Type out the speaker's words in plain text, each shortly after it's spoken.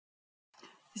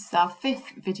This is our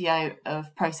fifth video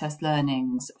of process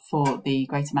learnings for the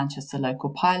Greater Manchester local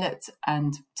pilot,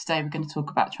 and today we're going to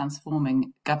talk about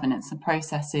transforming governance and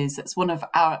processes. It's one of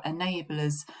our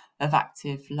enablers of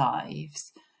active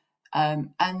lives.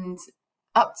 And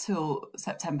up till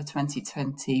September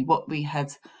 2020, what we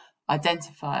had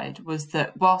identified was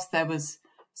that whilst there was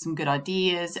some good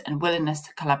ideas and willingness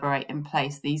to collaborate in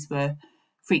place, these were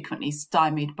frequently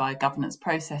stymied by governance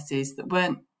processes that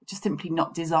weren't just simply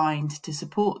not designed to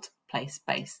support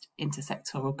place-based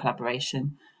intersectoral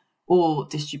collaboration or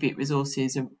distribute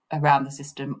resources around the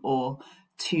system or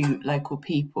to local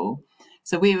people.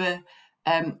 So we were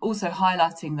also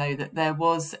highlighting, though, that there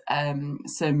was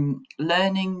some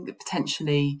learning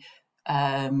potentially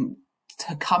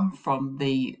to come from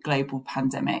the global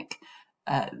pandemic,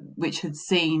 which had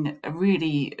seen a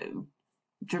really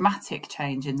dramatic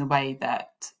change in the way that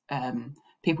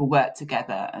people work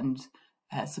together and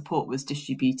support was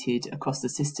distributed across the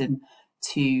system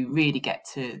to really get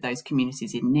to those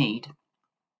communities in need.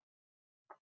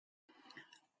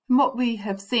 And what we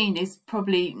have seen is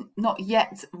probably not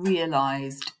yet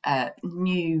realised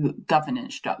new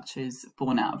governance structures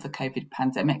born out of the COVID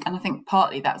pandemic, and I think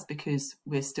partly that's because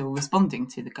we're still responding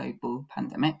to the global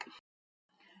pandemic,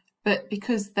 but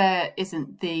because there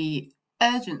isn't the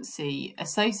urgency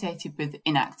associated with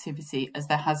inactivity as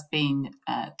there has been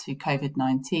to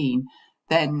COVID-19,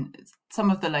 then some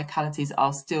of the localities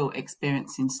are still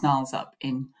experiencing snarls up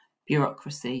in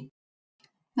bureaucracy.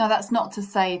 Now, that's not to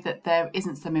say that there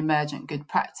isn't some emergent good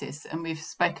practice, and we've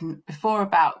spoken before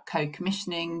about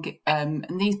co-commissioning, and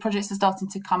these projects are starting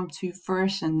to come to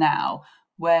fruition now,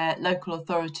 where local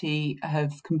authority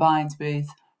have combined with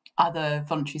other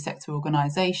voluntary sector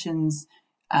organisations,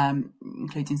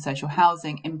 including social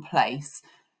housing, in place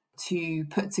to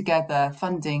put together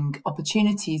funding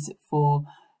opportunities for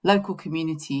local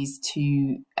communities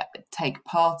to take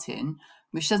part in,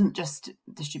 which doesn't just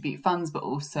distribute funds but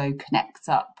also connects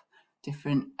up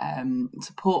different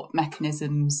support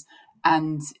mechanisms,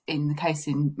 and in the case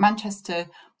in Manchester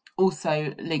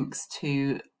also links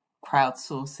to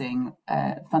crowdsourcing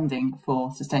funding for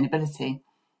sustainability.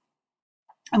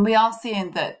 And we are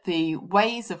seeing that the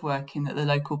ways of working that the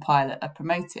local pilot are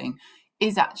promoting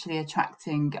is actually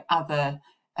attracting other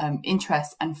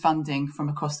interest and funding from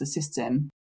across the system.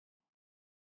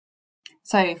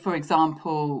 So, for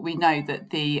example, we know that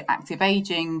the Active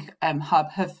Ageing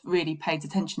Hub have really paid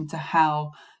attention to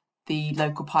how the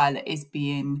local pilot is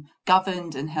being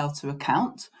governed and held to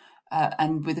account,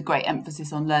 and with a great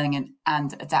emphasis on learning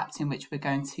and adapting, which we're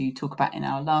going to talk about in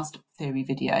our last theory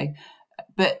video.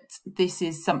 But this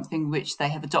is something which they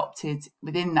have adopted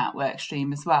within that work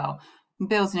stream as well, and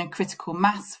building a critical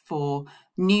mass for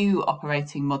new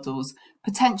operating models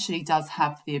potentially does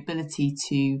have the ability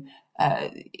to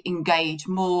engage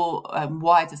more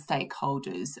wider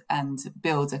stakeholders and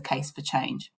build a case for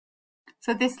change.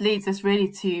 So this leads us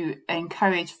really to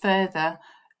encourage further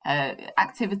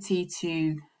activity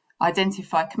to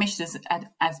identify commissioners and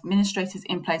administrators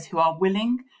in place who are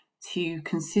willing to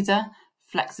consider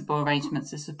flexible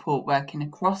arrangements to support working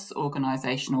across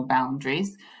organisational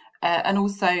boundaries, and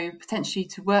also potentially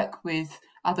to work with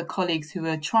other colleagues who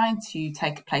are trying to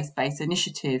take a place-based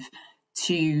initiative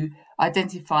to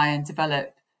identify and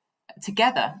develop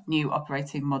together new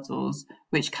operating models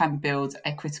which can build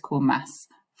a critical mass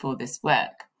for this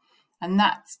work. And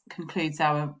that concludes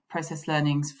our process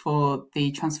learnings for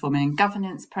the Transforming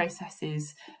Governance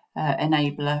Processes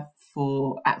enabler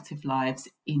for active lives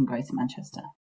in Greater Manchester.